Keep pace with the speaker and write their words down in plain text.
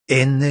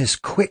In this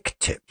quick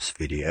tips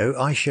video,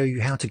 I show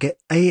you how to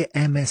get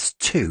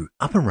AMS2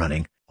 up and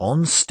running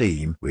on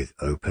Steam with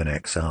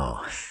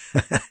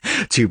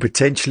OpenXR to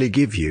potentially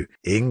give you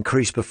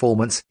increased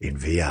performance in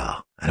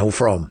VR, and all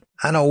from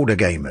an older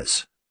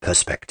gamer's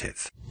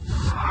perspective.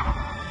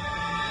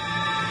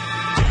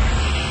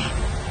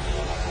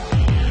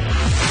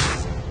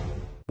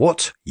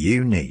 What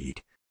you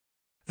need.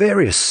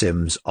 Various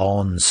sims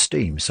on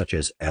Steam, such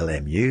as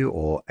LMU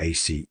or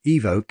AC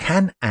Evo,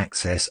 can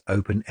access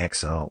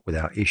OpenXR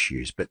without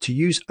issues, but to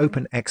use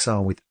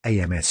OpenXR with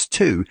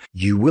AMS2,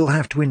 you will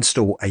have to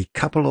install a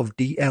couple of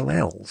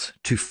DLLs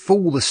to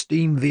fool the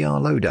Steam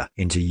VR loader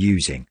into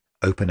using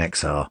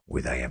OpenXR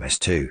with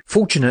AMS2.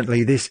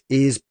 Fortunately, this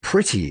is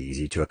pretty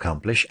easy to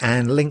accomplish,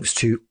 and links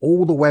to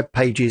all the web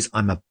pages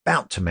I'm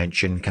about to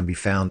mention can be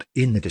found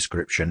in the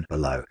description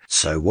below.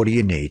 So what do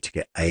you need to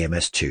get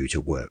AMS2 to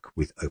work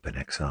with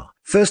OpenXR?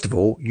 First of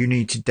all, you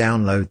need to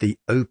download the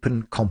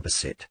Open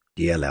Composite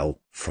DLL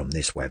from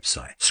this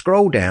website.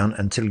 Scroll down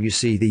until you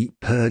see the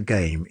per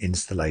game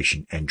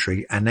installation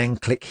entry and then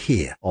click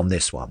here on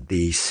this one,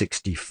 the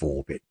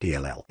 64-bit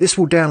DLL. This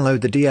will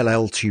download the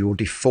DLL to your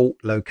default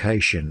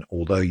location,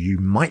 although you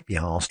might be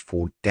asked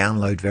for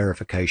download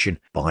verification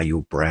by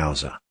your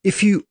browser.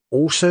 If you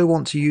also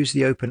want to use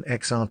the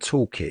OpenXR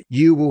toolkit,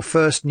 you will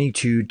first need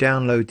to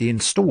download the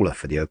installer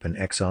for the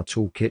OpenXR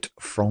toolkit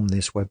from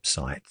this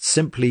website.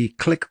 Simply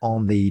click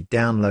on the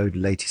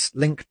download latest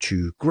link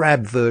to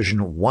grab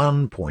version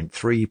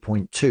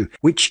 1.3.2,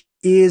 which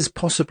is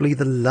possibly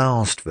the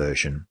last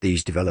version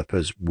these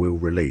developers will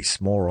release.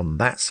 More on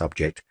that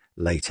subject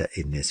later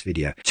in this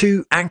video.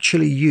 To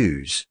actually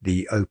use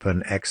the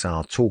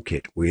OpenXR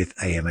toolkit with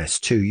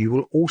AMS2, you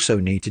will also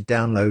need to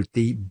download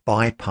the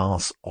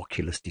bypass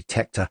Oculus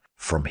detector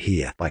from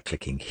here by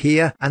clicking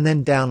here and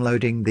then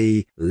downloading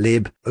the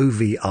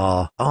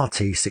libovr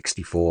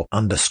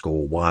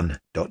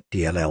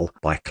rt64_1.dll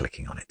by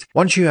clicking on it.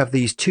 Once you have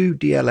these two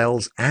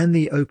DLLs and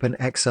the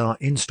OpenXR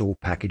install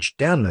package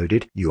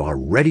downloaded, you are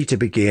ready to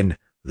begin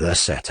the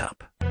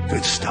setup.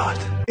 Good start.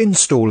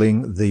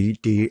 Installing the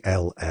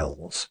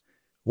DLLs.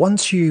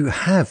 Once you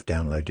have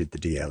downloaded the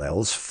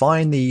DLLs,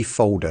 find the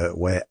folder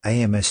where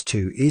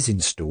AMS2 is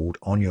installed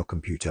on your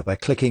computer by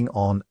clicking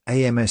on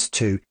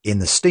AMS2 in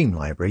the Steam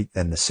library,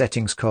 then the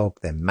settings cog,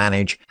 then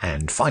manage,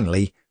 and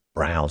finally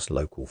browse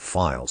local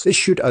files. This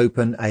should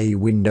open a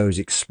Windows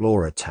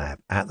Explorer tab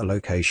at the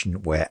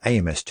location where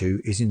AMS2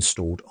 is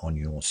installed on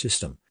your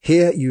system.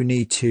 Here you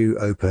need to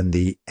open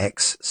the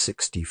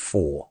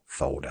x64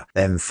 folder,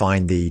 then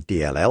find the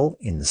DLL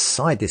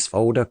inside this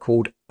folder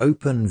called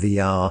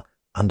OpenVR_API.dll.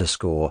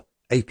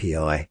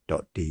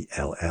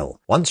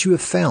 Once you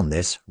have found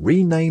this,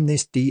 rename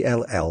this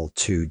DLL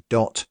to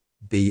 .bak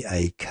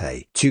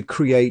to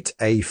create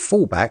a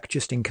fallback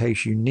just in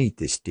case you need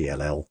this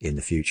DLL in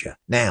the future.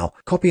 Now,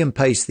 copy and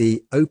paste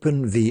the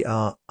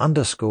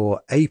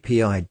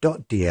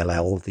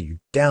OpenVR_API.dll that you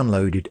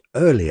downloaded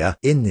earlier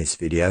in this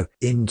video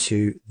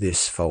into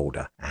this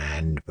folder.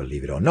 And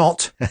believe it or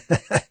not,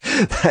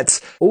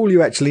 that's all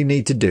you actually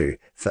need to do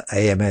for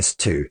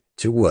AMS2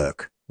 to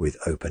work with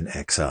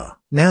OpenXR.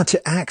 Now,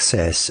 to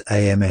access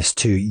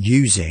AMS2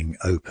 using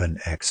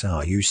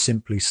OpenXR, you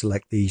simply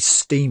select the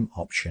Steam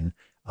option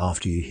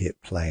after you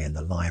hit play in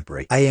the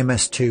library.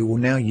 AMS2 will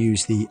now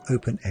use the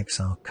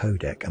OpenXR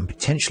codec and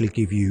potentially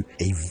give you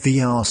a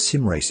VR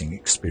sim racing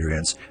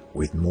experience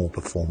with more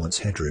performance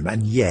headroom.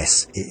 And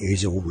yes, it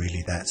is all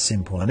really that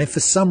simple. And if for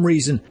some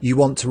reason you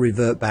want to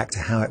revert back to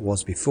how it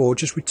was before,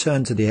 just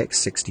return to the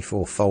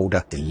x64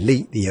 folder,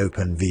 delete the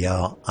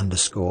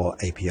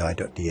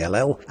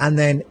OpenVR_API.dll, and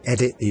then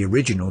edit the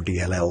original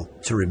DLL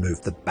to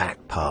remove the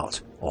back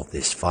part of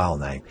this file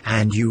name,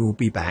 and you will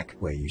be back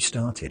where you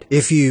started.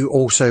 If you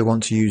also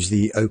want to use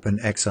the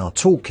OpenXR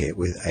toolkit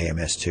with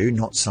AMS2,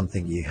 not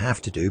something you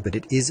have to do, but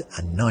it is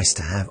a nice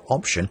to have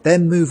option,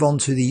 then move on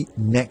to the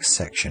next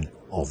section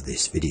of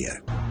this video.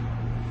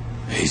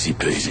 Easy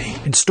peasy.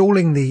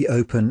 Installing the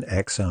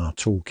OpenXR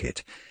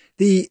toolkit.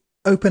 The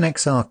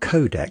OpenXR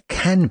codec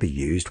can be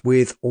used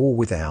with or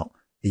without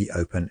the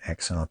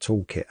OpenXR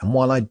toolkit. And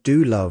while I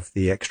do love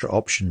the extra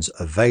options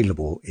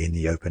available in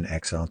the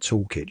OpenXR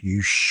toolkit,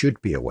 you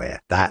should be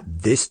aware that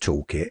this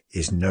toolkit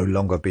is no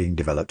longer being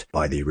developed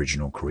by the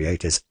original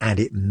creators, and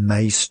it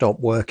may stop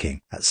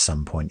working at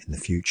some point in the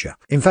future.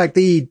 In fact,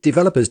 the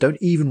developers don't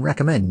even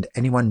recommend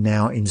anyone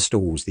now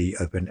installs the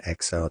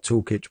OpenXR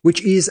toolkit,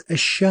 which is a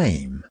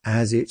shame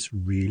as it's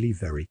really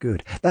very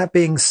good. That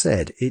being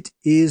said, it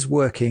is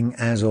working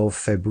as of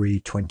February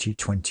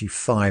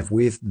 2025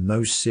 with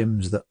most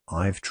sims that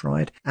I've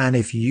tried, and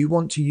if you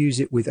want to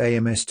use it with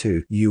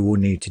AMS2, you will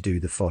need to do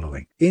the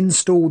following.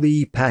 Install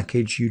the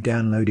package you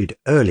downloaded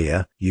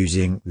earlier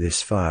using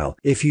this file.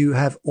 If you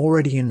have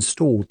already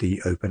installed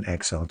the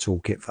OpenXR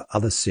toolkit for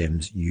other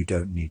sims, you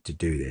don't need to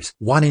do this.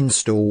 One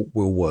install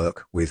will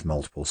work with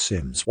multiple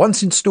sims.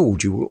 Once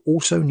installed, you will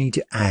also need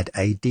to add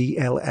a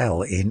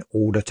DLL in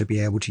order to be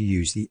able to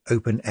use the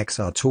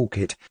OpenXR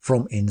toolkit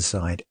from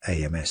inside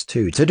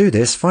AMS2. To do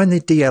this, find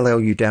the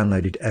DLL you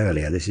downloaded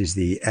earlier. This is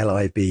the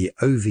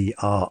libovr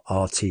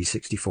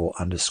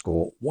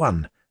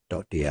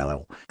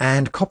ARRT64_1.dll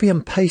and copy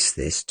and paste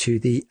this to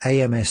the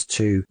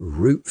AMS2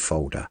 root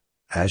folder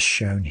as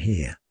shown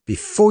here.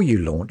 Before you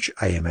launch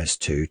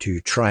AMS2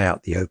 to try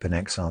out the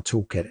OpenXR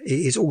toolkit, it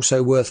is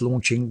also worth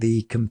launching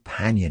the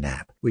companion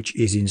app, which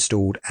is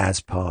installed as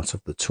part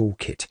of the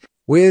toolkit.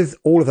 With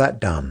all of that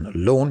done,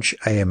 launch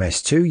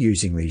AMS2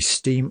 using the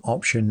Steam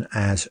option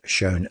as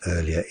shown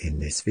earlier in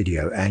this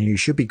video, and you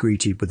should be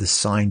greeted with a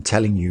sign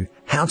telling you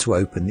how to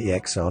open the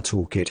XR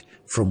toolkit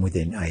from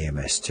within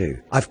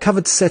AMS2. I've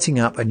covered setting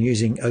up and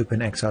using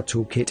OpenXR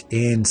toolkit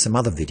in some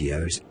other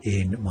videos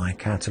in my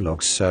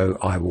catalogue, so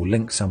I will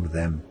link some of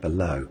them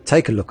below.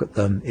 Take a look at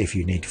them if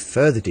you need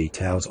further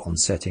details on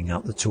setting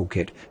up the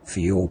toolkit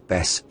for your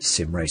best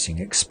sim racing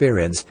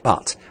experience,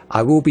 but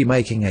I will be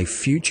making a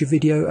future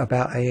video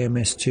about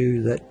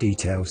AMS2 that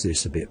details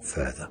this a bit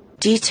further.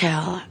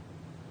 Detail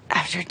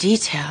after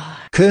detail.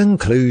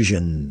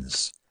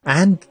 Conclusions.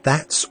 And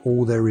that's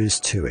all there is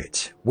to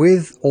it.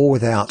 With or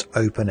without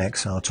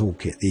OpenXR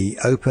toolkit, the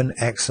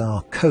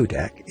OpenXR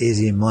codec is,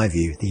 in my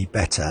view, the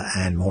better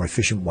and more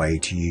efficient way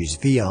to use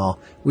VR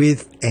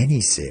with any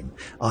sim,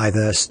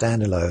 either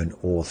standalone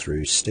or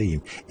through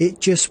Steam. It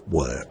just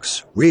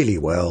works really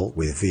well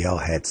with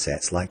VR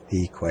headsets like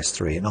the Quest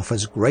 3 and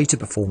offers greater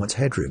performance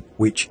headroom,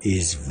 which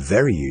is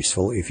very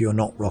useful if you're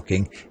not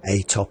rocking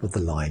a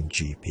top-of-the-line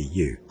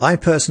GPU. I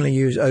personally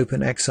use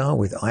OpenXR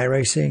with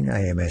iRacing,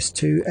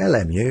 AMS2,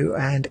 LMU,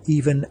 and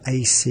even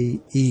AC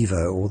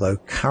Evo, although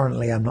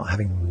currently I'm not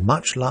having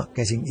much luck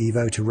getting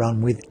Evo to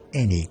run with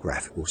any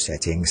graphical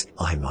settings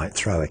I might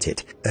throw at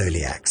it.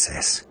 Early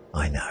access,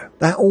 I know.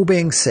 That all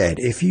being said,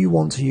 if you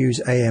want to use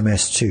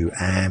AMS2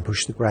 and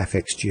push the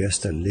graphics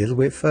just a little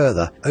bit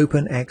further,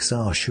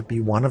 OpenXR should be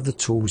one of the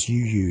tools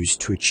you use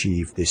to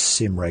achieve this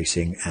sim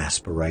racing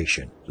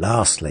aspiration.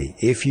 Lastly,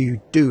 if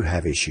you do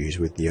have issues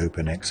with the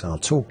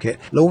OpenXR toolkit,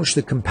 launch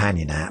the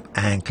companion app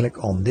and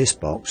click on this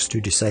box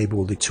to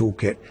disable the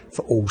toolkit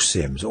for all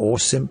sims, or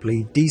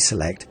simply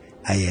deselect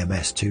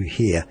AMS2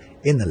 here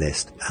in the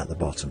list at the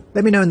bottom.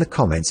 Let me know in the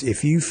comments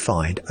if you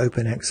find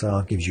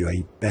OpenXR gives you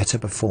a better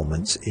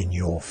performance in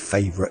your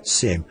favorite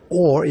sim,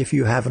 or if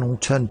you have an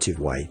alternative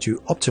way to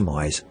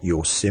optimize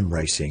your sim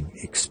racing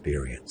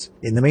experience.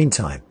 In the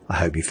meantime, I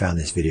hope you found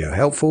this video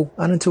helpful,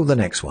 and until the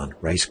next one,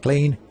 race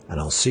clean, and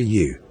I'll see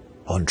you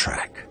on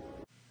track.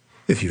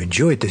 If you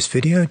enjoyed this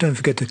video, don't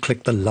forget to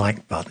click the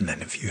like button,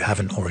 and if you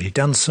haven't already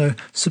done so,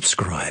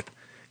 subscribe.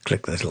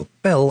 Click the little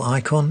bell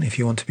icon if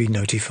you want to be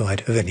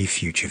notified of any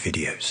future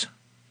videos.